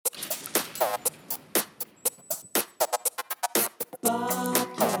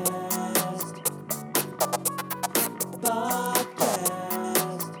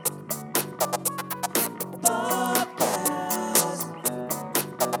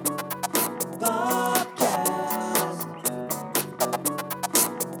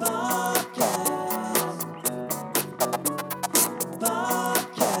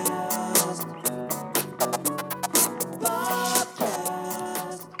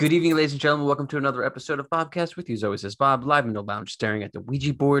Good evening, ladies and gentlemen. Welcome to another episode of Bobcast. With you, as always, is Bob, live in the lounge, staring at the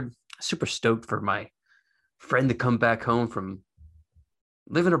Ouija board. Super stoked for my friend to come back home from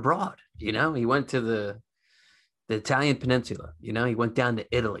living abroad. He went to the Italian peninsula. He went down to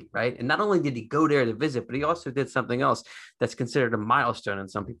Italy, right? And not only did he go there to visit, but he also did something else that's considered a milestone in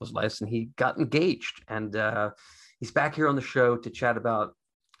some people's lives, and he got engaged. And he's back here on the show to chat about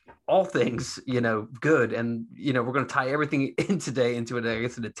all things, good. And, we're going to tie everything in today into an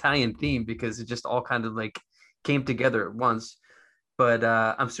Italian theme because it just all kind of like came together at once. But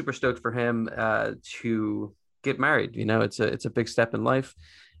I'm super stoked for him to get married. It's a big step in life.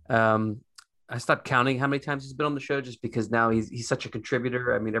 I stopped counting how many times he's been on the show just because now he's such a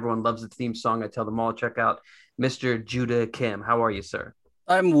contributor. I mean, everyone loves the theme song. I tell them all, check out Mr. Judah Kim. How are you, sir?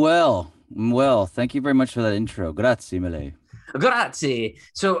 I'm well. Thank you very much for that intro. Grazie mille. Grazie.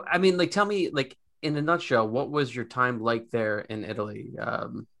 So, I mean, tell me, in a nutshell, what was your time like there in Italy?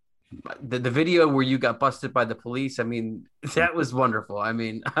 The video where you got busted by the police, I mean, that was wonderful. I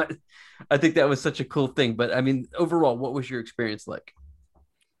mean, I think that was such a cool thing. But, I mean, overall, what was your experience like?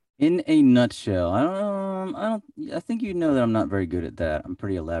 In a nutshell, I think you know that I'm not very good at that. I'm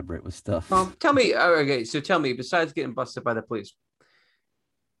pretty elaborate with stuff. Tell me, okay, so tell me, besides getting busted by the police,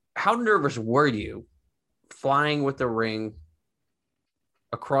 how nervous were you flying with the ring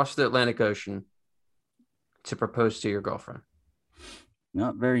across the Atlantic Ocean to propose to your girlfriend?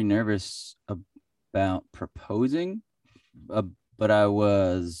 Not very nervous about proposing, but I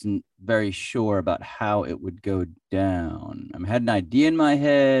was very sure about how it would go down. I had an idea in my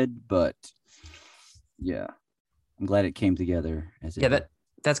head, but yeah, I'm glad it came together.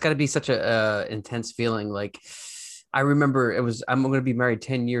 That's got to be such a intense feeling. Like, I remember I'm going to be married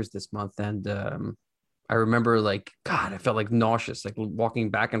 10 years this month, and I remember, God, I felt like nauseous, like walking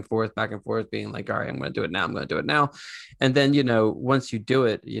back and forth, being like, all right, I'm going to do it now. And then, once you do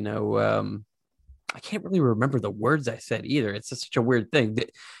it, I can't really remember the words I said either. It's just such a weird thing.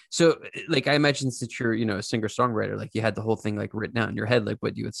 So, I imagine since you're, a singer-songwriter, like you had the whole thing written out in your head, like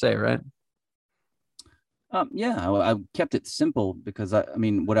what you would say, right? Yeah, I kept it simple because I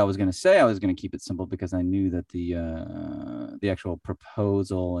mean, what I was going to say, I was going to keep it simple because I knew that the actual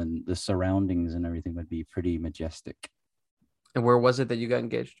proposal and the surroundings and everything would be pretty majestic. And where was it that you got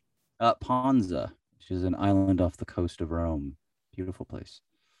engaged? Ponza, which is an island off the coast of Rome. Beautiful place.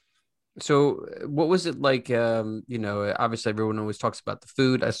 So what was it like? Obviously everyone always talks about the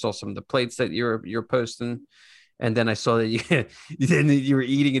food. I saw some of the plates that you're posting. And then I saw that you were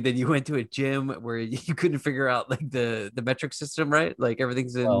eating, and then you went to a gym where you couldn't figure out the metric system, right? Like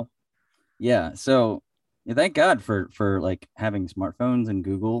everything's in. Well, yeah. So thank God for having smartphones and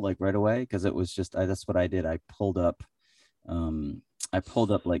Google right away, because it was just that's what I did. I pulled up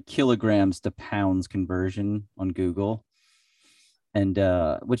kilograms to pounds conversion on Google. And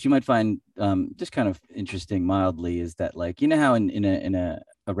what you might find just kind of interesting mildly is that how in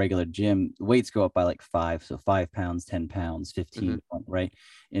a regular gym weights go up by 5, so 5 pounds, 10 pounds, 15, right?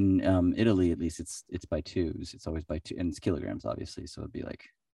 In Italy, at least it's by twos. It's always by two, and it's kilograms, obviously, so it'd be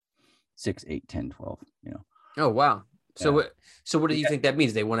 6, 8, 10, 12. Oh wow. Yeah. So what do you think that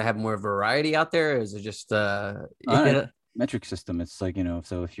means? They want to have more variety out there? Or is it just metric system? It's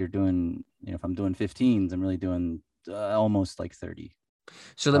so if you're doing, if I'm doing 15s, I'm really doing almost 30.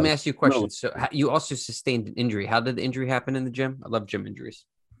 So let me ask you a question. So you also sustained an injury. How did the injury happen in the gym? I love gym injuries.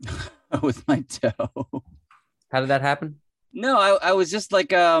 With my toe. How did that happen? No, I was just so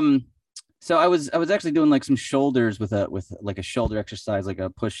I was actually doing some shoulders with a shoulder exercise, a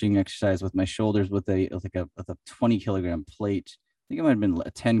pushing exercise with my shoulders with a 20 kilogram plate. I think it might have been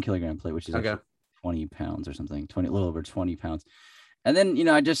a 10 kilogram plate, which is okay. 20 pounds or something, a little over 20 pounds. And then,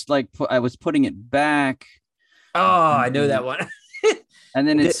 I just I was putting it back. Oh, I know that one. And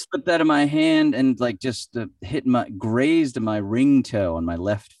then it slipped out of my hand and just grazed my ring toe on my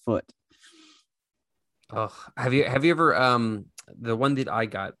left foot. Oh, have you ever the one that I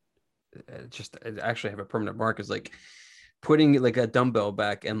got just actually have a permanent mark is putting a dumbbell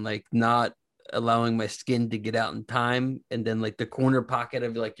back and not allowing my skin to get out in time, and then the corner pocket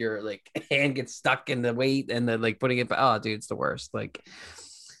of your hand gets stuck in the weight, and then putting it back. Oh dude, it's the worst.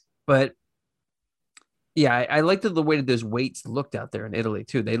 But yeah, I liked the way that those weights looked out there in Italy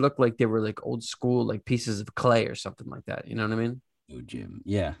too. They looked like they were old school, pieces of clay or something like that. You know what I mean? Oh, Jim.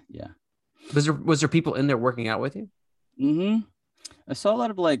 Yeah. Was there people in there working out with you? Mm-hmm. I saw a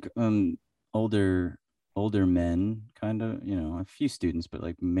lot of older men, kind of, a few students, but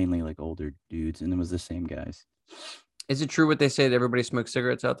mainly older dudes, and it was the same guys. Is it true what they say that everybody smokes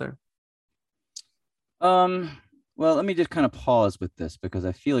cigarettes out there? Well, let me just kind of pause with this because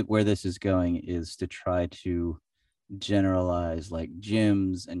I feel like where this is going is to try to generalize like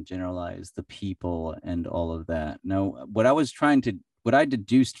gyms and generalize the people and all of that. No, what I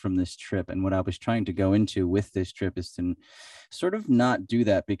deduced from this trip and what I was trying to go into with this trip is to sort of not do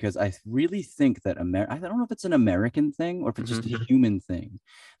that, because I really think that I don't know if it's an American thing or if it's just a human thing,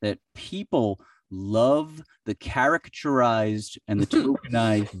 that people love the caricaturized and the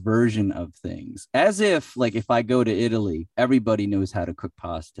tokenized version of things, as if like if I go to Italy, everybody knows how to cook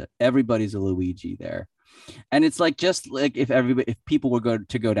pasta, everybody's a Luigi there. And it's like, just like if people were going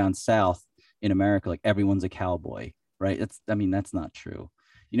to go down south in America, like everyone's a cowboy, right? That's not true.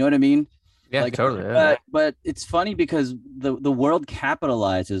 You know what I mean? Yeah, Like, totally. Yeah. but it's funny because the world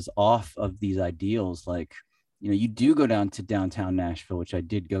capitalizes off of these ideals. Like, you do go down to downtown Nashville, which I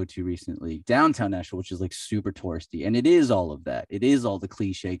did go to recently, downtown Nashville, which is like super touristy. And it is all of that. It is all the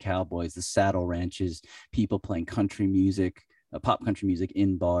cliche cowboys, the saddle ranches, people playing country music, pop country music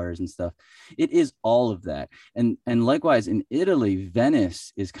in bars and stuff. It is all of that. And likewise in Italy,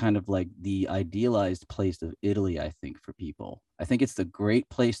 Venice is kind of like the idealized place of Italy, I think, for people. I think it's the great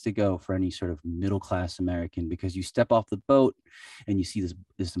place to go for any sort of middle class American, because you step off the boat and you see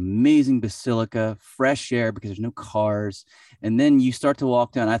this amazing basilica, fresh air because there's no cars, and then you start to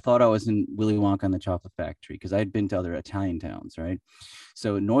walk down. I thought I was in Willy Wonka and the Chocolate Factory because I had been to other Italian towns, right?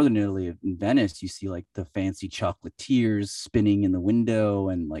 So in northern Italy, in Venice, you see like the fancy chocolatiers spinning in the window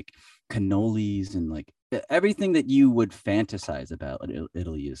and like cannolis and like everything that you would fantasize about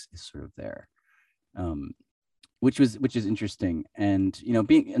Italy is sort of there. Which is interesting. And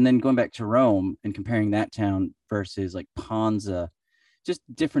and then going back to Rome and comparing that town versus like Ponza, just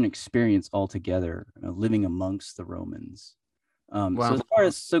different experience altogether, living amongst the Romans. Wow.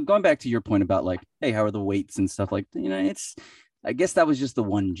 So going back to your point about like, hey, how are the weights and stuff, like, I guess that was just the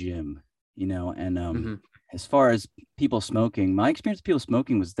one gym, and as far as people smoking, my experience with people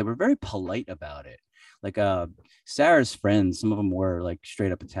smoking was they were very polite about it. Like Sarah's friends, some of them were like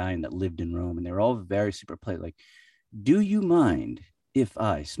straight up Italian that lived in Rome, and they were all very super polite. Like, do you mind if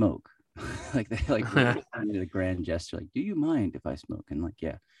I smoke? Like they did a grand gesture, like, do you mind if I smoke? And like,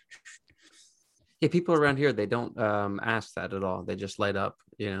 yeah. Yeah, people around here, they don't ask that at all. They just light up,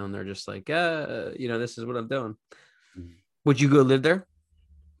 and they're just like, this is what I'm doing. Would you go live there?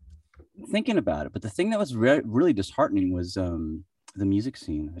 Thinking about it, but the thing that was really disheartening was the music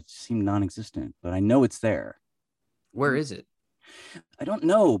scene. It seemed non-existent, but I know it's there. Where is it? I don't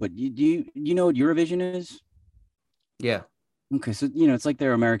know, but you know what Eurovision is? Yeah. Okay, so it's like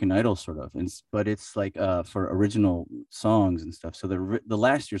their American Idol sort of, but it's like for original songs and stuff. So the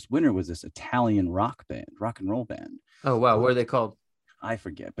last year's winner was this Italian rock and roll band. Oh wow, what are they called? I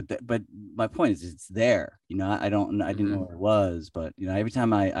forget, but my point is it's there. I didn't know where it was, but every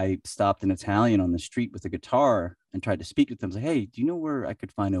time I stopped an Italian on the street with a guitar and tried to speak with them, I was like, hey, do you know where I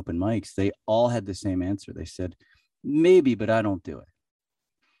could find open mics? They all had the same answer. They said, maybe, but I don't do it.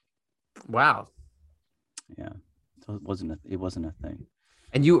 Wow. Yeah. So it wasn't a thing.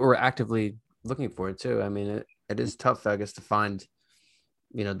 And you were actively looking for it too. I mean, it is tough, I guess, to find,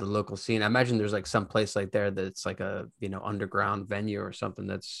 the local scene. I imagine there's like some place like there that's like a, underground venue or something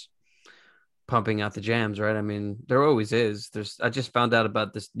that's pumping out the jams, right? I mean, there always is. I just found out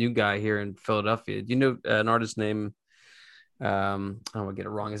about this new guy here in Philadelphia. Do you know an artist named, I don't want to get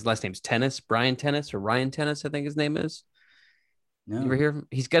it wrong. His last name's Brian Tennis, or Ryan Tennis, I think his name is. No. You ever hear?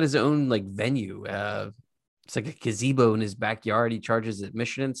 He's got his own like venue. It's like a gazebo in his backyard. He charges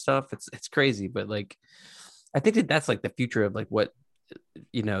admission and stuff. It's crazy, but like, I think that's like the future of like what,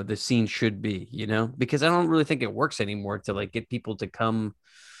 the scene should be, because I don't really think it works anymore to like get people to come,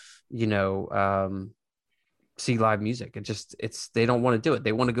 see live music. They don't want to do it.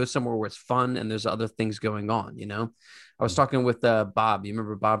 They want to go somewhere where it's fun and there's other things going on. I was talking with Bob. You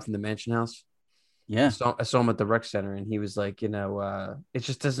remember Bob from the Mansion House? Yeah. I saw him at the rec center, and he was like, it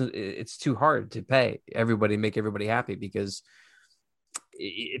just doesn't. It's too hard to pay everybody, make everybody happy, because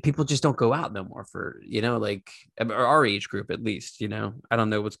people just don't go out no more for like our age group, at least. I don't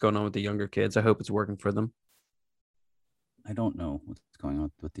know what's going on with the younger kids. I hope it's working for them. I don't know what's going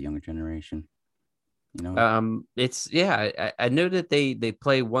on with the younger generation. It's I know that they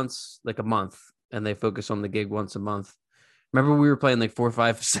play once like a month, and they focus on the gig once a month. Remember we were playing like 4,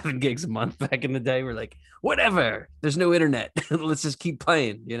 5, 7 gigs a month back in the day. We're like, whatever, there's no internet. Let's just keep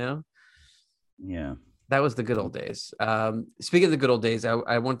playing, Yeah. That was the good old days. Speaking of the good old days,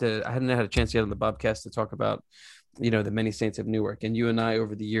 I hadn't had a chance yet on the Bobcast to talk about, the Many Saints of Newark. And you and I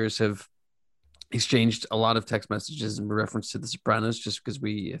over the years have exchanged a lot of text messages in reference to The Sopranos, just because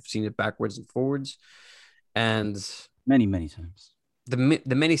we have seen it backwards and forwards. And many, many times.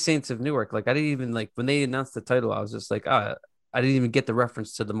 The Many Saints of Newark, like I didn't even like when they announced the title, I was just like, I didn't even get the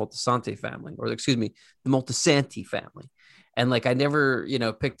reference to the Moltisanti family, or excuse me, the Moltisanti family. And like, I never,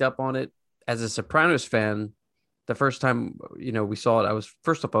 picked up on it as a Sopranos fan. The first time, we saw it, I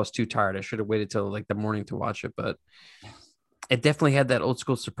was too tired. I should have waited till like the morning to watch it, but it definitely had that old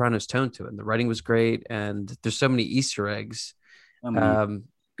school Sopranos tone to it. And the writing was great. And there's so many Easter eggs. How many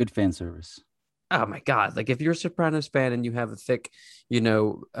good fan service. Oh my God. Like, if you're a Sopranos fan and you have a thick,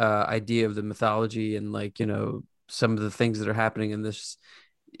 idea of the mythology and like, some of the things that are happening in this,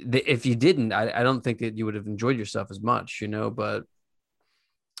 if you didn't, I don't think that you would have enjoyed yourself as much, but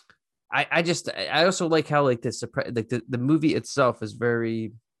I also like how like this, like the movie itself is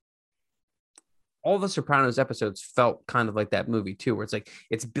very, all the Sopranos episodes felt kind of like that movie too, where it's like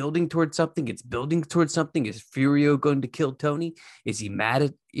it's building towards something. It's building towards something. Is Furio going to kill Tony? Is he mad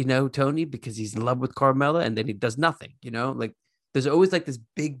at Tony because he's in love with Carmela, and then he does nothing? Like there's always like this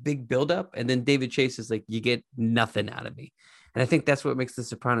big build up, and then David Chase is like, you get nothing out of me, and I think that's what makes the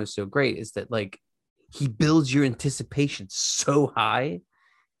Sopranos so great, is that like he builds your anticipation so high,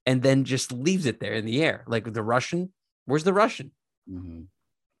 and then just leaves it there in the air, like the Russian. Where's the Russian? Mm-hmm.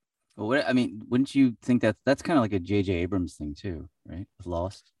 Well, I mean, wouldn't you think that that's kind of like a J.J. Abrams thing too, right? With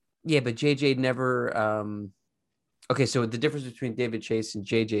Lost. Yeah, but JJ never. Okay, so the difference between David Chase and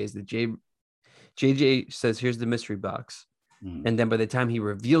JJ is that JJ says, "Here's the mystery box," and then by the time he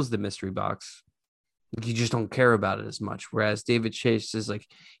reveals the mystery box, you just don't care about it as much. Whereas David Chase is like,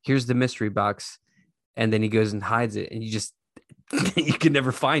 "Here's the mystery box," and then he goes and hides it, and you can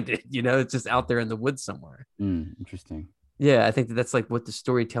never find it. It's just out there in the woods somewhere. Interesting. Yeah, I think that's like what the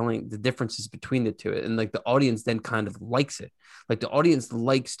storytelling, the differences between the two, and like the audience then kind of likes it. Like the audience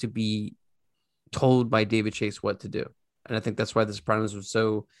likes to be told by David Chase what to do, and I think that's why The Sopranos was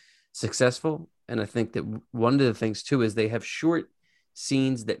so successful. And I think that one of the things too is they have short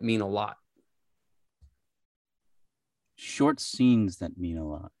scenes that mean a lot. Short scenes that mean a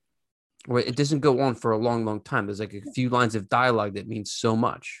lot. Where it doesn't go on for a long time. There's like a few lines of dialogue that means so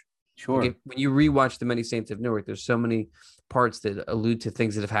much. Sure. Like when you rewatch The Many Saints of Newark, there's so many parts that allude to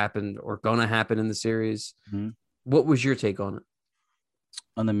things that have happened or gonna happen in the series. Mm-hmm. What was your take on it?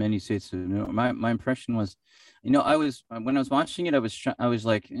 On The Many Saints of Newark, my impression was, when I was watching it, I was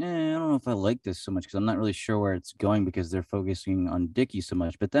like, I don't know if I like this so much, because I'm not really sure where it's going, because they're focusing on Dickie so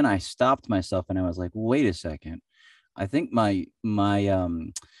much. But then I stopped myself and I was like, wait a second. I think my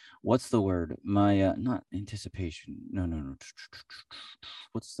what's the word? My not anticipation. No.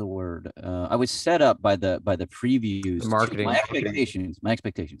 What's the word? I was set up by the previews. The marketing.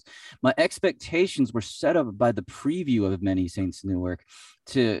 My expectations were set up by the preview of Many Saints Newark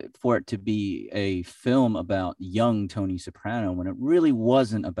for it to be a film about young Tony Soprano, when it really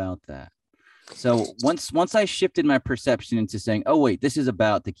wasn't about that. So once I shifted my perception into saying, oh wait, this is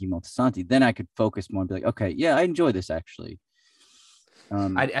about Dickie Moltisanti, then I could focus more and be like, okay, yeah, I enjoy this actually.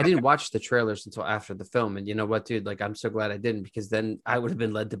 I didn't watch the trailers until after the film, and you know what, dude? Like, I'm so glad I didn't, because then I would have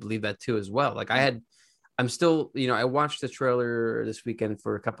been led to believe that too as well. Like I'm still, I watched the trailer this weekend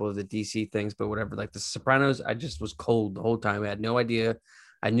for a couple of the DC things, but whatever. Like The Sopranos, I just was cold the whole time. I had no idea.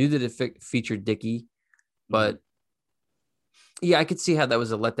 I knew that it featured Dickie, but yeah, I could see how that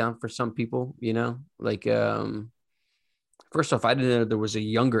was a letdown for some people. Like first off, I didn't know there was a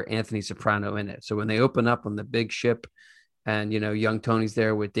younger Anthony Soprano in it. So when they open up on the big ship, and young Tony's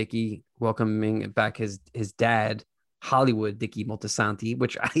there with Dickie welcoming back his dad, Hollywood Dickie Moltisanti,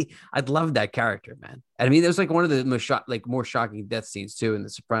 which I'd love that character, man. And I mean, it was like one of the most more shocking death scenes too in The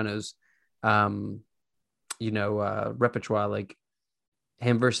Sopranos, repertoire, like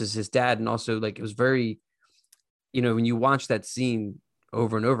him versus his dad, and also like it was very, when you watch that scene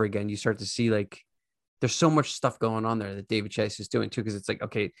over and over again, you start to see like there's so much stuff going on there that David Chase is doing too, because it's like,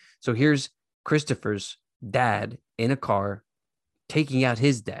 okay, so here's Christopher's dad in a car taking out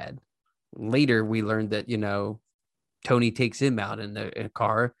his dad. Later we learned that Tony takes him out in a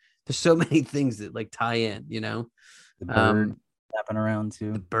car. There's so many things that like tie in. The bird snapping around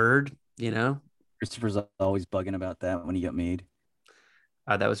too. The bird, Christopher's always bugging about that when he got made.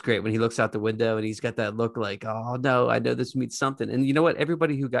 That was great when he looks out the window and he's got that look like, oh no, I know this means something. And you know what,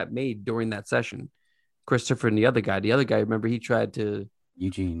 everybody who got made during that session, Christopher and the other guy, remember, he tried to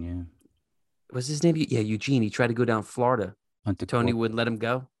Eugene, yeah. Was his name? Yeah, Eugene. He tried to go down Florida. Tony wouldn't let him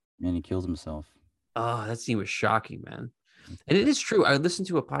go. And he killed himself. Oh, that scene was shocking, man. And it is true. I listened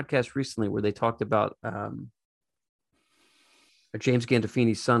to a podcast recently where they talked about James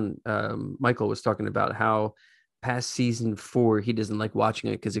Gandolfini's son, Michael, was talking about how past season 4, he doesn't like watching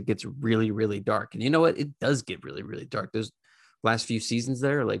it because it gets really, really dark. And you know what? It does get really, really dark. Those last few seasons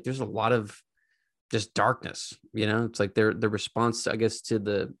there, like there's a lot of just darkness, it's like their response, I guess, to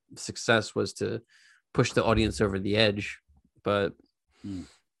the success was to push the audience over the edge But Mm.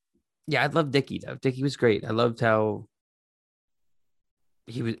 yeah, I love Dickie though. Dickie was great. I loved how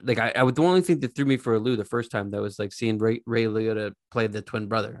he was like I would the only thing that threw me for a loop the first time though was like seeing Ray Liotta play the twin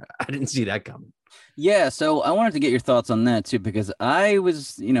brother. I didn't see that coming. Yeah, so I wanted to get your thoughts on that too, because I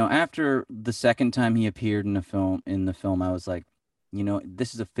was, after the second time he appeared in the film, I was like,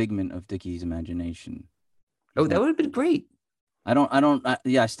 this is a figment of Dickie's imagination. Oh, He's that not. would have been great.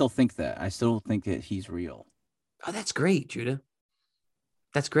 Yeah, I still think that. I still think that he's real. Oh, that's great, Judah.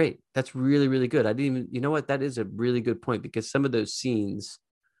 That's great. That's really, really good. I didn't even, you know what? That is a really good point because some of those scenes,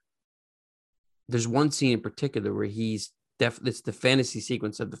 there's one scene in particular where it's the fantasy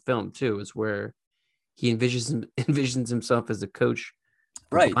sequence of the film too, is where he envisions himself as a coach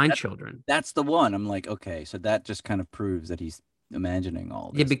for Right. blind children. That's the one. I'm like, okay, so that just kind of proves that he's imagining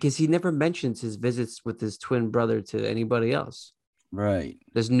all Yeah, this. because he never mentions his visits with his twin brother to anybody else. Right.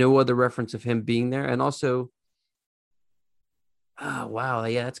 There's no other reference of him being there. And also, oh wow,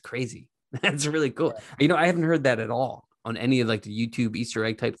 yeah, that's crazy. That's really cool. I haven't heard that at all on any of like the YouTube Easter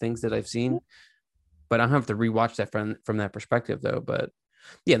egg type things that I've seen. But I don't have to rewatch that from that perspective though. But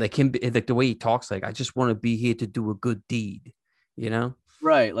yeah, like him, like the way he talks, like I just want to be here to do a good deed, you know.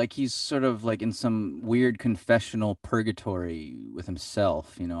 Right. Like he's sort of like in some weird confessional purgatory with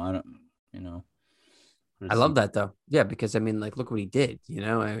himself. I don't, you know, what I it love seems. that though. Yeah, because I mean, like, look what he did. I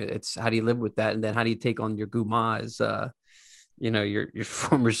mean, it's how do you live with that, and then how do you take on your guma as, your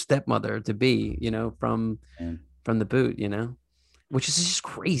former stepmother to be, And from the boot, which is just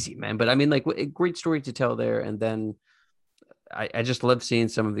crazy, man. But I mean, like, a great story to tell there, and then I just love seeing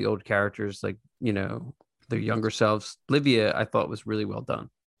some of the old characters, like their younger selves. Livia, I thought was really well done.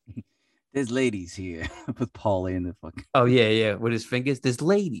 there's ladies here with Paulie and the fucking. Oh yeah, yeah. With his fingers, there's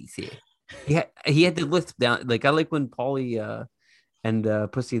ladies here. He had to lift down. Like I like when Paulie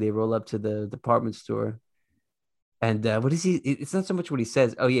and Pussy they roll up to the department store. And what is he? It's not so much what he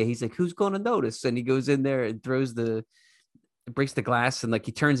says. Oh yeah, he's like, "Who's going to notice?" And he goes in there and breaks the glass, and like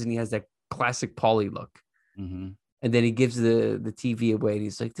he turns and he has that classic Paulie look. Hmm. And then he gives the TV away, and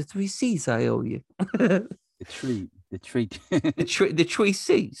he's like, "The three C's I owe you." the The treat. the three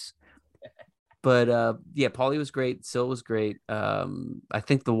C's. But yeah, Paulie was great. Sil was great. I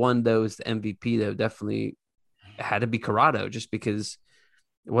think the one though is the MVP though. Definitely had to be Corrado, just because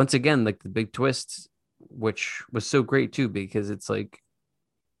once again, like the big twist, which was so great too, because it's like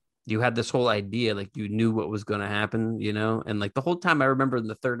you had this whole idea, like you knew what was going to happen, and like the whole time I remember in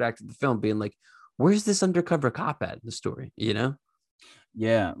the third act of the film being like, where's this undercover cop at in the story?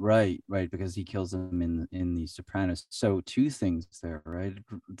 Yeah, right, because he kills him in the Sopranos. So two things there, right?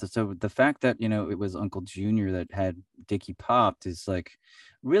 So the fact that it was Uncle Junior that had Dickie popped is like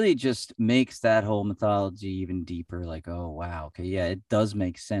really just makes that whole mythology even deeper. Like, oh wow, okay, yeah, it does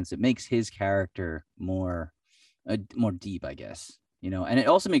make sense. It makes his character more deep, I guess. And it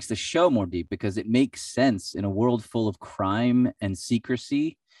also makes the show more deep because it makes sense in a world full of crime and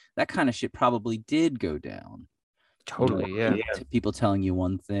secrecy. That kind of shit probably did go down. Totally, yeah. People telling you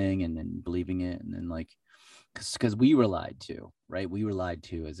one thing and then believing it, and then like, because we were lied to, right? We were lied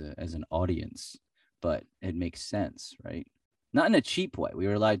to as an audience, but it makes sense, right? Not in a cheap way. We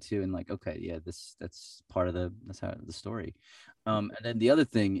were lied to, and like, okay, yeah, that's part of that's how the story. And then the other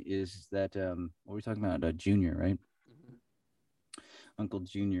thing is that what were we talking about? Junior, right? Uncle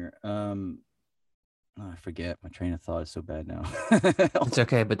Junior. I forget. My train of thought is so bad now. It's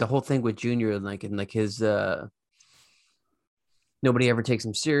okay, but the whole thing with Junior, like, and like his nobody ever takes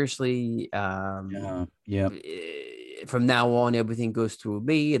him seriously. Yeah. From now on, everything goes through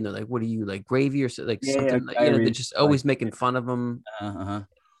me, and they're like, "What are you, like gravy or so, like Yeah. something?" Like, they're Diary. just Like, always making fun of him, uh-huh.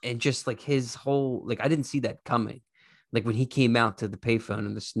 and just like his whole, like I didn't see that coming. Like when he came out to the payphone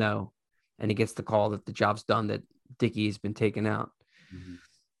in the snow, and he gets the call that the job's done, that Dickie has been taken out. Mm-hmm.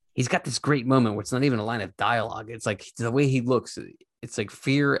 He's got this great moment where it's not even a line of dialogue. It's like the way he looks. It's like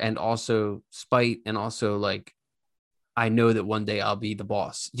fear and also spite, and also like I know that one day I'll be the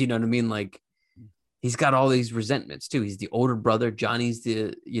boss. You know what I mean? Like he's got all these resentments too. He's the older brother. Johnny's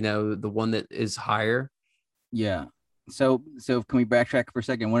the one that is higher. Yeah. So can we backtrack for a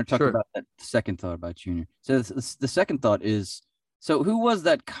second? I want to talk Sure. about that second thought about Junior. So the second thought is, so who was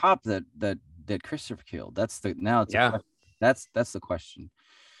that cop that Christopher killed? That's the now it's a Yeah. question. That's the question.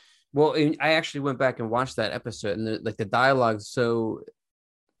 Well, I actually went back and watched that episode, and like the dialogue. So,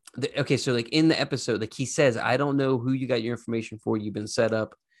 okay, so like in the episode, like he says, "I don't know who you got your information for. You've been set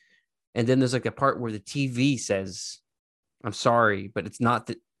up." And then there's like a part where the TV says, "I'm sorry, but it's not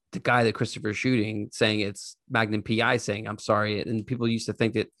the guy that Christopher's shooting saying it's Magnum PI saying I'm sorry." And people used to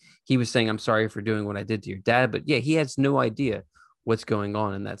think that he was saying I'm sorry for doing what I did to your dad. But yeah, he has no idea what's going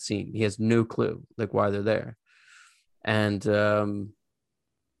on in that scene. He has no clue like why they're there. And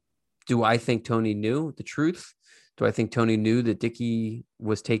do I think Tony knew the truth? Do I think Tony knew that Dickie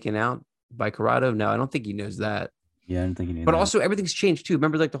was taken out by Corrado? No, I don't think he knows that. Yeah, I didn't think he knew But that. also, everything's changed too.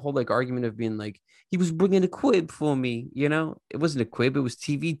 Remember, like the whole like argument of being like he was bringing a quid for me. You know, it wasn't a quid; it was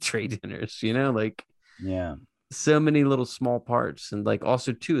TV trade dinners. You know, like Yeah. so many little small parts, and like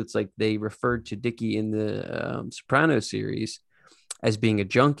also too, it's like they referred to Dickie in the Soprano series as being a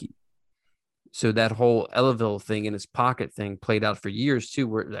junkie. So that whole Ellaville thing in his pocket thing played out for years too.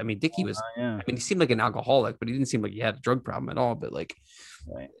 Where I mean, Dickie was, Yeah. I mean, he seemed like an alcoholic, but he didn't seem like he had a drug problem at all. But like,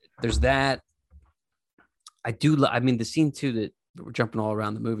 Right. there's that. I do. I mean, the scene too that we're jumping all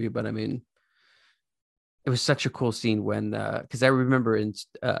around the movie, but I mean, it was such a cool scene when, because I remember in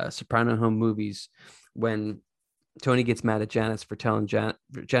Soprano home movies when Tony gets mad at Janice for telling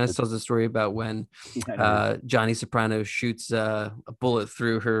Janice tells a story about when Yeah. Johnny Soprano shoots a bullet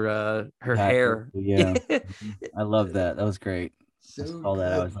through her Exactly. hair. Yeah. Mhm. I love that. That was great. I So saw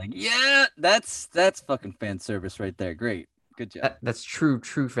that. I good. was like, yeah, that's fucking fan service right there. Great. Good job. That's true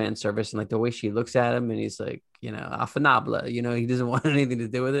fan service, and like the way she looks at him, and he's like, affanabla, he doesn't want anything to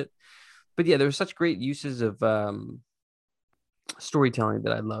do with it. But yeah, there were such great uses of storytelling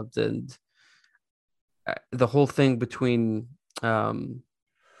that I loved, and the whole thing between um,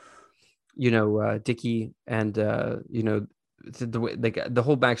 Dickie and the way like the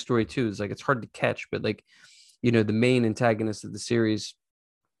whole backstory too is like it's hard to catch, but like the main antagonist of the series,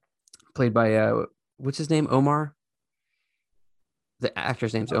 played by what's his name, Omar. The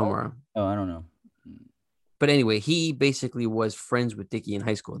actor's name's Oh, Omar. oh, I don't know. But anyway, he basically was friends with Dickie in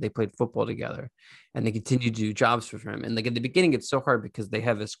high school. They played football together and they continued to do jobs for him. And like at the beginning, it's so hard because they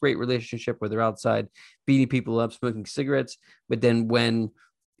have this great relationship where they're outside beating people up, smoking cigarettes. But then when,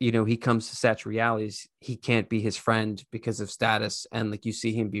 he comes to such realities, he can't be his friend because of status. And like you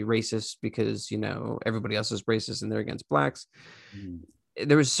see him be racist because, everybody else is racist and they're against blacks. Mm.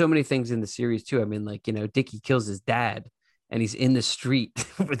 There was so many things in the series too. I mean, like, Dickie kills his dad and he's in the street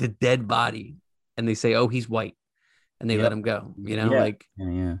with a dead body and they say, "Oh, he's white," and they let Yep. him go. Yeah. Like Yeah.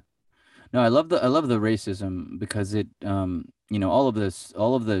 Yeah. No, I love the racism because it all of this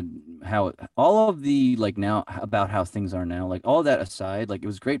all of the like now about how things are now, like all that aside, like it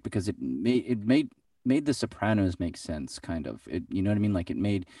was great because it made the Sopranos make sense, kind of. It, you know what I mean? Like it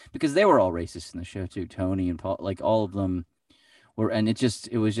made, because they were all racist in the show too. Tony and Paul, like all of them were, and it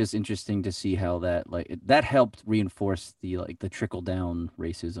was just interesting to see how that helped reinforce the trickle down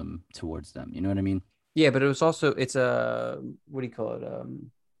racism towards them. You know what I mean? yeah, but it's a what do you call it?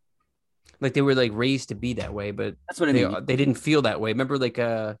 Like they were like raised to be that way, but That's what I they mean. they didn't feel that way. Remember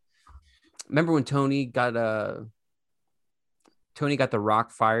when Tony got the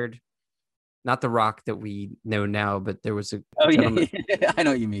Rock fired? Not the Rock that we know now, but there was a Oh yeah, gentleman. yeah. I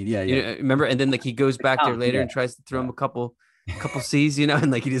know what you mean. Yeah, yeah. Remember? And then like he goes back there Tom, later yeah, and tries to throw yeah. him a couple C's,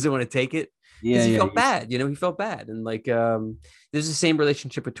 and like he doesn't want to take it because Yeah, he yeah, felt bad. He felt bad, and like there's the same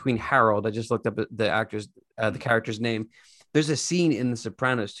relationship between Harold. I just looked up the character's name. There's a scene in The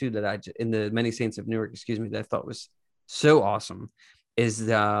Sopranos too in the Many Saints of Newark, excuse me, that I thought was so awesome. Is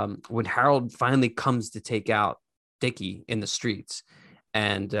when Harold finally comes to take out Dickie in the streets,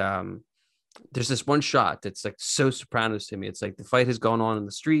 and there's this one shot that's like so Sopranos to me. It's like the fight has gone on in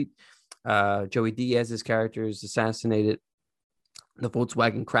the street. Joey Diaz's character is assassinated. The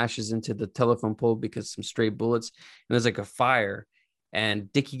Volkswagen crashes into the telephone pole because some stray bullets, and there's like a fire.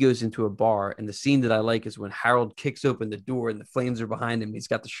 And Dickie goes into a bar, and the scene that I like is when Harold kicks open the door and the flames are behind him. He's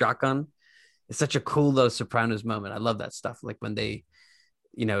got the shotgun. It's such a cool little Sopranos moment. I love that stuff. Like when they,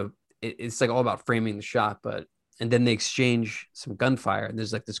 it's like all about framing the shot, but and then they exchange some gunfire, and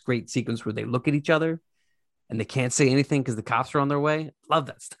there's like this great sequence where they look at each other and they can't say anything because the cops are on their way. Love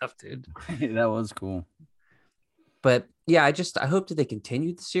that stuff, dude. that was cool. But yeah, I hope that they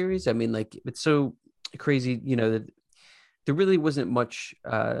continue the series. I mean, like it's so crazy, that there really wasn't much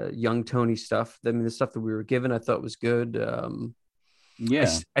young Tony stuff. I mean, the stuff that we were given, I thought was good. Yeah,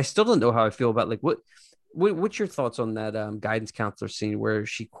 I still don't know how I feel about like what's your thoughts on that guidance counselor scene where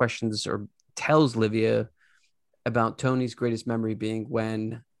she questions or tells Livia about Tony's greatest memory being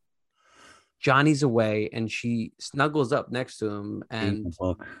when Johnny's away and she snuggles up next to him reading the and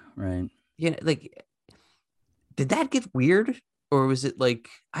book, right? like did that get weird or was it like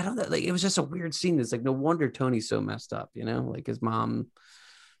I don't know, like it was just a weird scene. It's like no wonder Tony's so messed up, like his mom.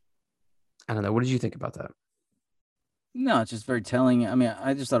 I don't know. What did you think about that? No, it's just very telling. I mean,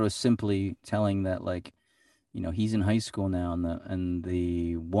 I just thought it was simply telling that, like, he's in high school now, and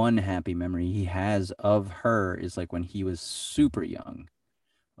the one happy memory he has of her is like when he was super young,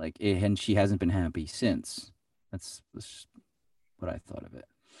 and she hasn't been happy since. That's what I thought of it.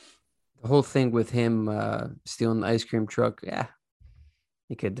 The whole thing with him stealing the ice cream truck, yeah,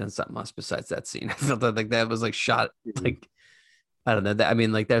 he could have done something else besides that scene. I felt like that was like shot like I don't know. I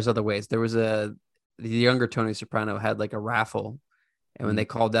mean, like there's other ways. There was the younger Tony Soprano had like a raffle, and when Mm. they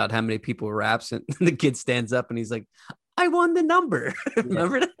called out how many people were absent, the kid stands up and he's like, "I won the number." Yeah.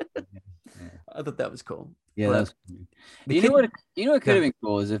 Remember that? Yeah. Yeah. I thought that was cool. Yeah, that But was cool. the kid, You know what could yeah, have been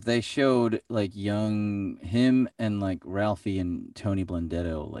cool is if they showed like young him and like Ralphie and Tony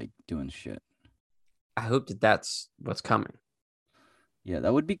Blundetto like doing shit. I hope that that's what's coming. Yeah,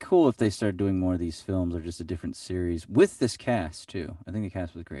 that would be cool if they started doing more of these films or just a different series with this cast too. I think the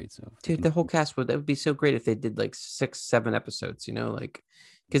cast was great. So if they Dude, can, the whole cast would that would be so great if they did like 6, 7 episodes, like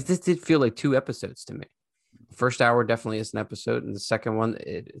because this did feel like 2 episodes to me. First hour definitely is an episode, and the second one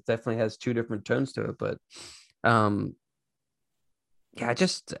it definitely has two different tones to it. But um, yeah,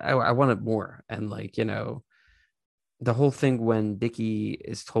 I wanted more, and the whole thing when Dickie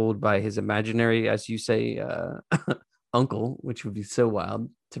is told by his imaginary, as you say, uncle, which would be so wild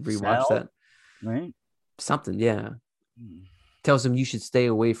to rewatch Sal, that. right? Something, yeah, Hmm. tells him you should stay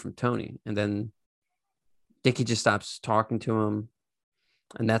away from Tony, and then Dickie just stops talking to him,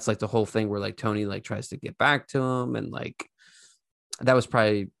 and that's like the whole thing where like Tony like tries to get back to him, and like that was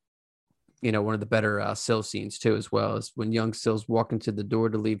probably one of the better Sill scenes too, as well as when young Sill's walking to the door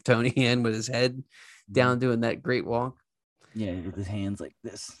to leave Tony in with his head Mhm. down doing that great walk. Yeah, with his hands like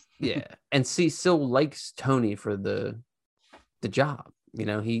this. Yeah, and see, Sill likes Tony for the job.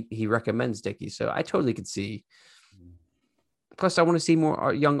 He recommends Dickie, so I totally could see. Plus, I want to see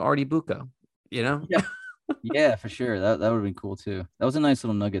more young Artie Bucco. You know, Yeah, yeah, for sure. That would have been cool too. That was a nice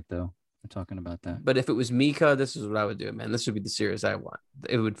little nugget though. We're talking about that. but if it was Mika, this is what I would do, man. This would be the series I want.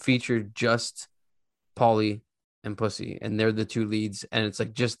 It would feature just Paulie and Pussy, and they're the two leads, and it's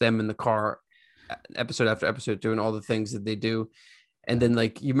like just them in the car, episode after episode, doing all the things that they do. And then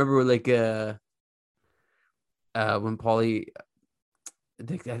like you remember like when Paulie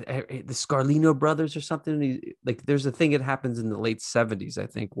the Scarlino brothers or something. Like there's a thing that happens in the late 70s, I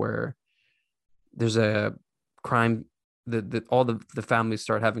think, where there's a crime that all the families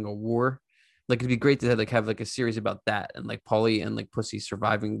start having a war. Like it'd be great to have like a series about that and like Paulie and like Pussy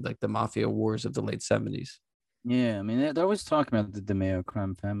surviving like the mafia wars of the late 70s. Yeah, I mean they're always talking about the DeMeo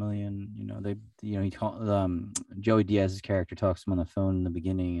crime family, and he called Joey Diaz's character talks to him on the phone in the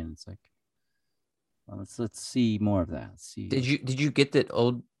beginning, and it's like, well, let's see more of that. Let's see. Did you get that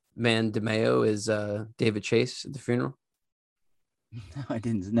old man DeMeo is David Chase at the funeral? No, I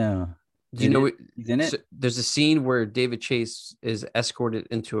didn't know. Do you In know it, it? he's in it. So there's a scene where David Chase is escorted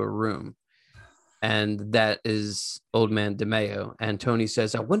into a room, and that is old man DeMeo. And Tony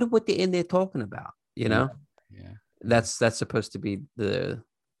says, "I wonder what they're in there talking about." Yeah, yeah, yeah. That's supposed to be the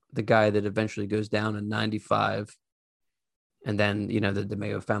guy that eventually goes down in '95, and then the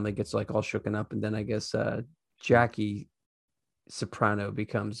DeMeo family gets like all shooken up, and then I guess Jackie Soprano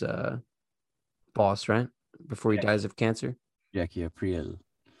becomes boss, right? Before he Jackie, dies of cancer. Jackie Aprile.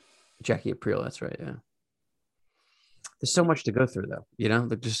 Jackie Aprile, that's right. Yeah. There's so much to go through though,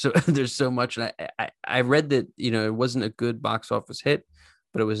 like there's so much. And I read that, it wasn't a good box office hit,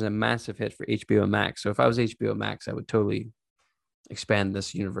 but it was a massive hit for HBO Max. So if I was HBO Max, I would totally expand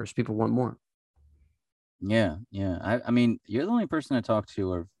this universe. People want more. Yeah, yeah. I mean, you're the only person I talked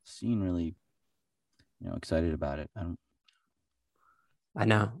to or seen really, excited about it. I don't. I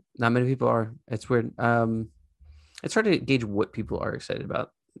know not many people are. It's weird. It's hard to gauge what people are excited about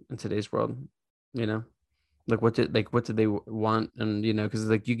in today's world. You know, what did they want, and because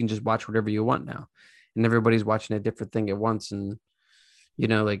like you can just watch whatever you want now, and everybody's watching a different thing at once, and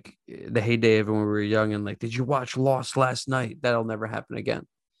like the heyday of when we were young, and like, did you watch Lost last night? That'll never happen again.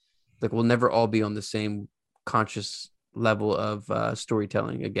 Like we'll never all be on the same conscious level of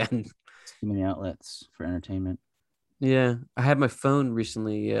storytelling again. Too many outlets for entertainment. Yeah, I had my phone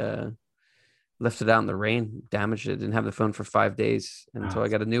recently left it out in the rain, damaged it, didn't have the phone for 5 days until I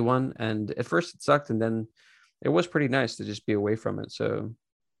got a new one. And at first it sucked, and then it was pretty nice to just be away from it. So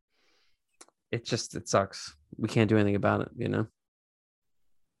it sucks. We can't do anything about it.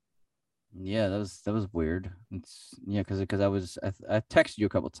 Yeah, that was weird. It's yeah, because I texted you a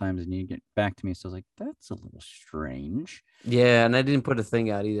couple times and you get back to me, so I was like, that's a little strange. Yeah, and I didn't put a thing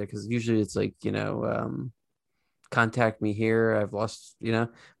out either because usually it's like, contact me here. I've lost, but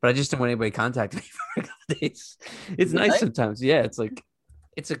I just don't want anybody to contact me for a couple of days. It's Is it nice nice? sometimes. Yeah, it's like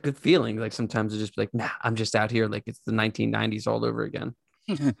it's a good feeling. Like sometimes it's just like, nah, I'm just out here. Like it's the 1990s all over again.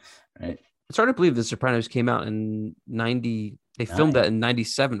 Right. It's hard to believe The Sopranos came out in 90. They filmed Nine. that in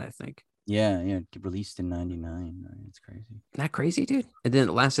 97, I think. Yeah, yeah. Released in '99. Right? It's crazy. Isn't that crazy, dude? And then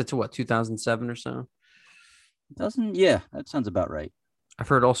it lasted to what, 2007 or so? Doesn't yeah, that sounds about right. I've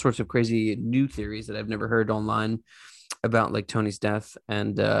heard all sorts of crazy new theories that I've never heard online about like Tony's death.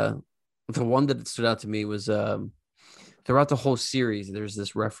 And the one that stood out to me was throughout the whole series, there's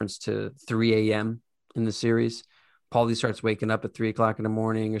this reference to 3 a.m. in the series. Paulie starts waking up at 3 o'clock in the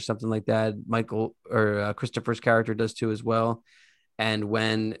morning or something like that. Michael or Christopher's character does too as well. And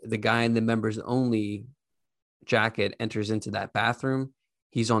when the guy in the members only jacket enters into that bathroom,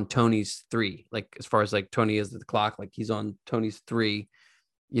 he's on Tony's 3. Like as far as like Tony is the clock, like he's on Tony's 3.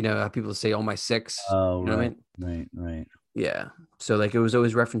 You know, how people say, "Oh, my 6." Oh, You know what I right, mean? right. Yeah. So like it was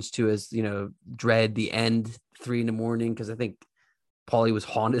always referenced to as, dread the end, 3 in the morning, because I think Paulie was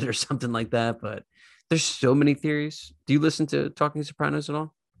haunted or something like that. But there's so many theories. Do you listen to Talking Sopranos at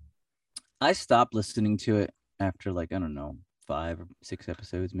all? I stopped listening to it after like I don't know 5 or 6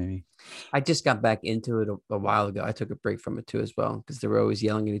 episodes maybe. I just got back into it a while ago. I took a break from it too as well because they were always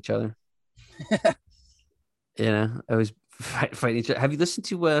yelling at each other. I always fight each other. Have you listened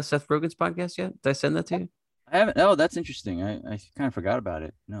to Seth Rogen's podcast yet? Did I send that to you? I haven't. Oh, that's interesting. I kind of forgot about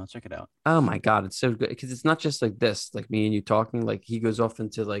it. No, check it out. Oh my God, it's so good because it's not just like this, like me and you talking. Like he goes off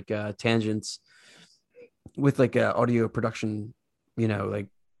into like tangents with like audio production, like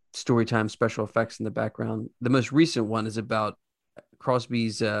story time, special effects in the background. The most recent one is about Crosby,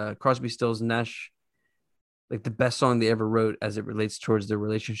 Stills, Nash, like the best song they ever wrote as it relates towards their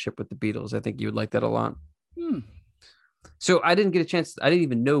relationship with the Beatles. I think you would like that a lot. Hmm. So I didn't get a chance. I didn't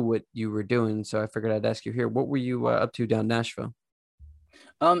even know what you were doing, so I figured I'd ask you here. What were you up to down Nashville?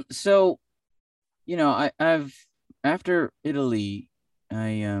 So I've after Italy,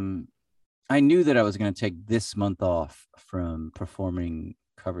 I knew that I was going to take this month off from performing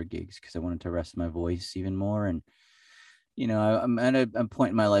cover gigs because I wanted to rest my voice even more. And I'm at a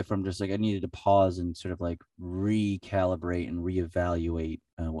point in my life where I'm just like I needed to pause and sort of like recalibrate and reevaluate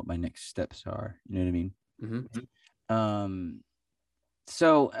what my next steps are. You know what I mean? Mm-hmm.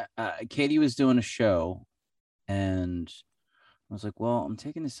 So Katie was doing a show, and I was like, well, I'm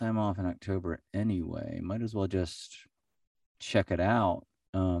taking this time off in October anyway. Might as well just check it out.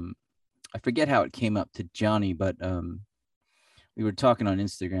 I forget how it came up to Johnny, but we were talking on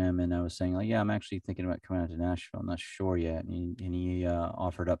Instagram, and I was saying, like, yeah, I'm actually thinking about coming out to Nashville. I'm not sure yet. And he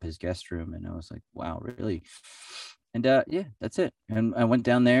offered up his guest room, and I was like, wow, really? And yeah, that's it. And I went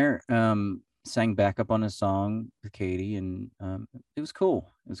down there, sang back up on a song with Katie, and it was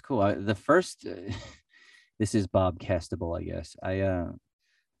cool. It was cool. The first, this is Bobcastable, I guess. The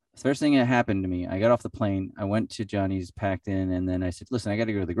first thing that happened to me, I got off the plane. I went to Johnny's, packed in, and then I said, listen, I got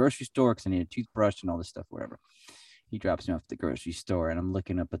to go to the grocery store because I need a toothbrush and all this stuff, whatever. He drops me off at the grocery store, and I'm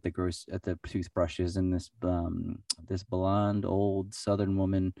looking up at the toothbrushes, and this blonde old Southern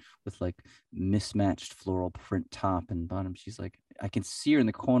woman with like mismatched floral print top and bottom. She's like, I can see her in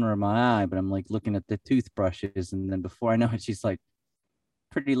the corner of my eye, but I'm like looking at the toothbrushes, and then before I know it, she's like,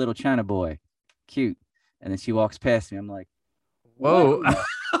 pretty little China boy, cute. And then she walks past me. I'm like, what? Whoa.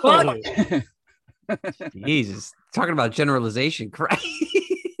 What? Jesus. Talking about generalization, correct?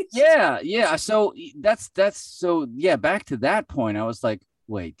 Yeah. So that's so yeah. Back to that point, I was like,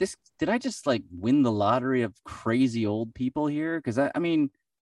 wait, did I just like win the lottery of crazy old people here? Because I mean,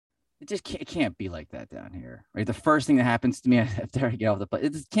 it can't be like that down here, right? The first thing that happens to me after I get off the plane,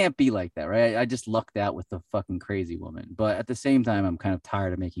 it just can't be like that, right? I just lucked out with the fucking crazy woman, but at the same time, I'm kind of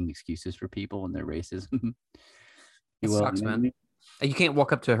tired of making excuses for people and their racism. It sucks, man. You can't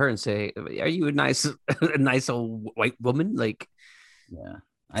walk up to her and say, "Are you a nice, a nice old white woman?" Like, yeah,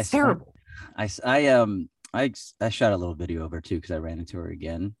 it's terrible. I shot a little video of her too because I ran into her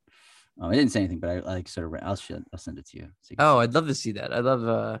again. I didn't say anything, but I like sort of. I'll send it to you. So Oh, I'd love to see that. I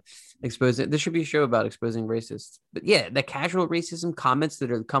love exposing. There should be a show about exposing racists. But yeah, the casual racism comments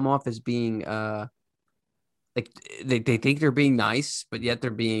that are come off as being like they think they're being nice, but yet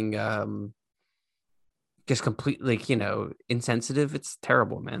they're being just completely like insensitive. It's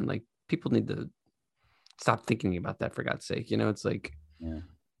terrible, man. Like people need to stop thinking about that for God's sake. It's like yeah.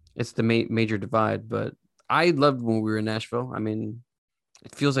 it's the major divide. But I loved when we were in Nashville. I mean,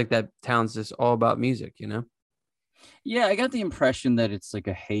 it feels like that town's just all about music. Yeah, I got the impression that it's like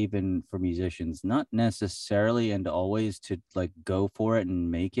a haven for musicians, not necessarily and always to like go for it and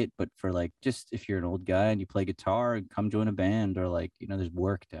make it, but for like just if you're an old guy and you play guitar and come join a band or like, there's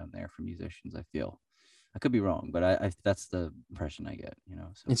work down there for musicians, I feel. I could be wrong, but I that's the impression I get.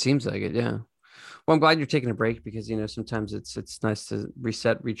 So It seems like it, yeah. Well, I'm glad you're taking a break because sometimes it's nice to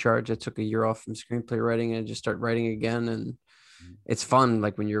reset, recharge. I took a year off from screenplay writing and just start writing again, and it's fun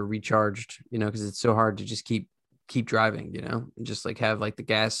like when you're recharged, because it's so hard to just keep driving, and just like have like the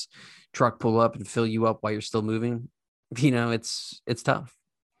gas truck pull up and fill you up while you're still moving. It's tough.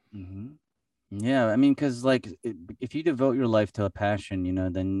 mm-hmm. Yeah, I mean, because like if you devote your life to a passion,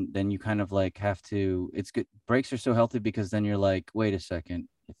 then you kind of like have to. It's good. Breaks are so healthy because then you're like, wait a second,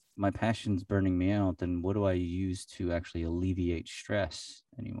 if my passion's burning me out, then what do I use to actually alleviate stress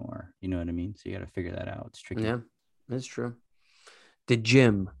anymore? You know what I mean? So you got to figure that out. It's tricky. Yeah, that's true. The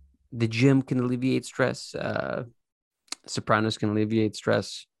gym, the gym can alleviate stress. Sopranos can alleviate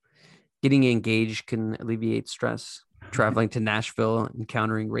stress. Getting engaged can alleviate stress. Traveling to Nashville,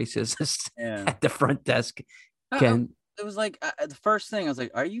 encountering racists Yeah. at the front desk I- can. it was like the first thing I was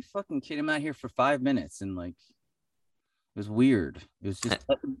like, "Are you fucking kidding? I'm out here for 5 minutes," and like it was weird. It was just.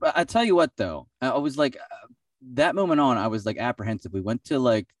 But I tell you what, though, I was like, that moment on, I was like apprehensive. We went to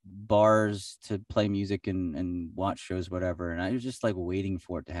like bars to play music and watch shows, whatever, and I was just like waiting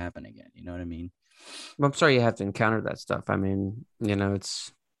for it to happen again. You know what I mean? Well, I'm sorry you have to encounter that stuff. I mean, it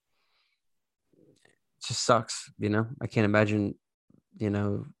just sucks. I can't imagine, you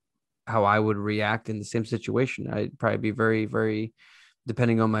know, how I would react in the same situation. I'd probably be very, very,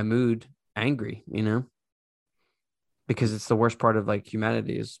 depending on my mood, angry, because it's the worst part of like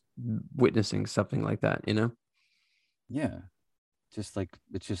humanity is witnessing something like that. Yeah. Just like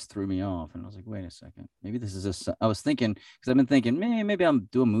it just threw me off, and I was like, wait a second, maybe this is I was thinking because I've been thinking, maybe I'm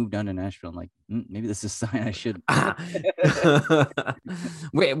do a move down to Nashville. I'm like, maybe this is a sign I should.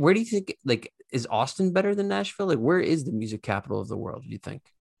 Wait, where do you think, like, is Austin better than Nashville? Like, where is the music capital of the world, do you think?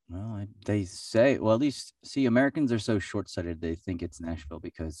 Well, they say, well, at least see, Americans are so short sighted. They think it's Nashville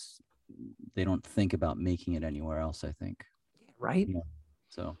because they don't think about making it anywhere else, I think. Right? Yeah.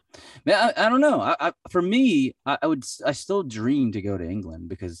 So, man, I don't know. For me, I still dream to go to England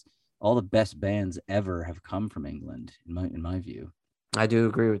because all the best bands ever have come from England, in my view. I do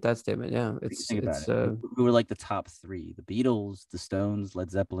agree with that statement. Yeah. What do you It's, think about it's, it? Who were like the top three? The Beatles, the Stones, Led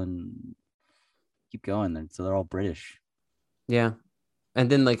Zeppelin. Keep going. So they're all British. yeah. And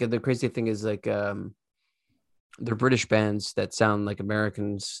then, like, the crazy thing is, like, they're British bands that sound like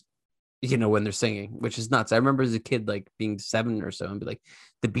Americans, when they're singing, which is nuts. I remember as a kid, like being 7 or so, and be like,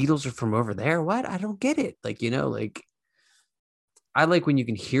 the Beatles are from over there. What? I don't get it. Like, like I like when you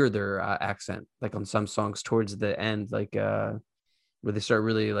can hear their accent, like on some songs towards the end, like where they start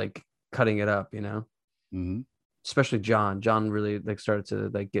really like cutting it up. Mm-hmm. Especially John. John really like started to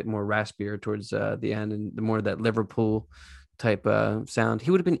like get more raspier towards the end, and the more of that Liverpool type sound. He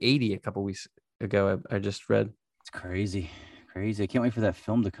would have been 80 a couple weeks ago. I just read. It's crazy, crazy. I can't wait for that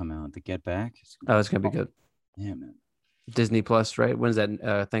film to come out. To Get Back. Oh, it's gonna be good. Yeah, man. Disney Plus, right? When's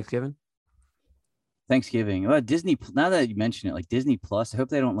that? Thanksgiving? Thanksgiving. Well, Disney. Now that you mention it, like Disney Plus, I hope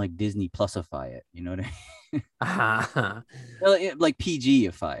they don't like Disney Plusify it. You know what I mean? Like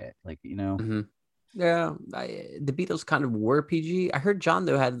PGify it. Like Mm-hmm. Yeah, the Beatles kind of were PG. I heard John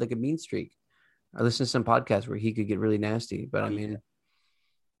though had like a mean streak. I listened to some podcasts where he could get really nasty, but Oh I yeah, mean,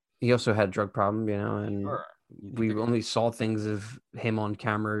 he also had a drug problem, and sure. You think we they're only saw things of him on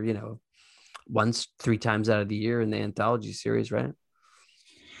camera, once, 3 times out of the year in the anthology series, right?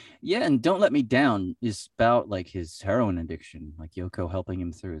 Yeah, and Don't Let Me Down is about like his heroin addiction, like Yoko helping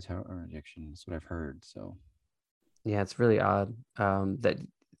him through his heroin addiction. That's what I've heard. So Yeah, it's really odd that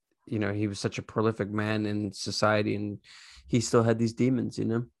he was such a prolific man in society, and he still had these demons.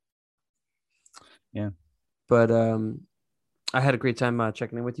 yeah, But I had a great time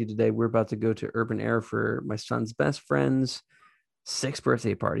checking in with you today. We're about to go to Urban Air for my son's best friend's 6th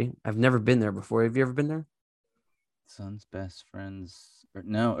birthday party. I've never been there before. Have you ever been there? son's best friends.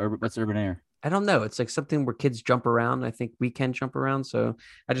 No, what's Urban Air? I don't know. It's like something where kids jump around. I think we can jump around. So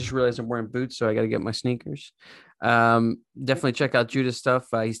I just realized I'm wearing boots, so I got to get my sneakers. Definitely check out Judah's stuff.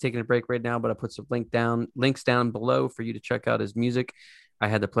 He's taking a break right now, but I put some links down below for you to check out his music. I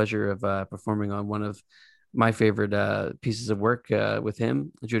had the pleasure of performing on one of my favorite pieces of work with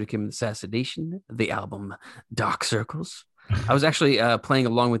him, Judah Kim Assassination, the album Dark Circles. I was actually playing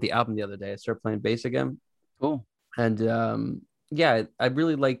along with the album the other day. I started playing bass again, Cool. and yeah, I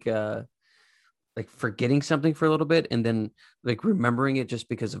really like forgetting something for a little bit and then like remembering it just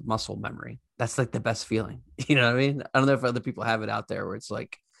because of muscle memory. That's like the best feeling. You know what I mean? I don't know if other people have it out there where it's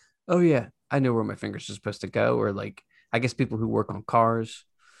like, oh yeah, I know where my fingers are supposed to go, or like I guess people who work on cars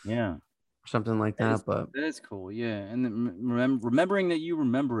Yeah, or something like that that. is But that is cool. Yeah, and then remembering that you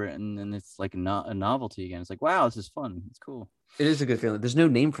remember it, and then it's like not a novelty again. It's like, wow, this is fun. It's cool. it is a good feeling. There's no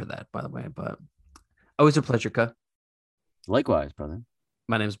name for that, by the way, but always a pleasure, Ka. Likewise, brother.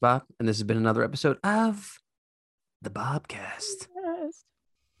 My name's Bob, and this has been another episode of the Bobcast.